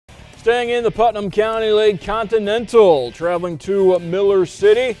Staying in the Putnam County League, Continental traveling to Miller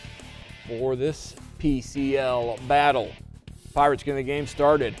City for this PCL battle. Pirates getting the game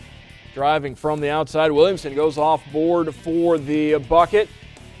started. Driving from the outside, Williamson goes off board for the bucket.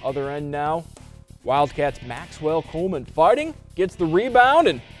 Other end now, Wildcats Maxwell Coleman fighting, gets the rebound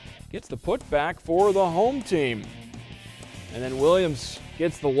and gets the putback for the home team. And then Williams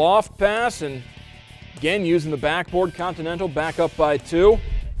gets the loft pass and again using the backboard. Continental back up by 2.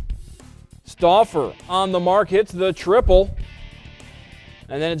 Stauffer on the mark, hits the triple.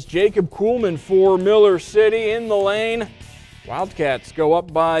 And then it's Jacob Kuhlman for Miller City in the lane. Wildcats go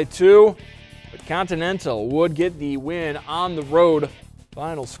up by 2, but Continental would get the win on the road.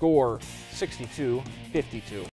 Final score 62-52.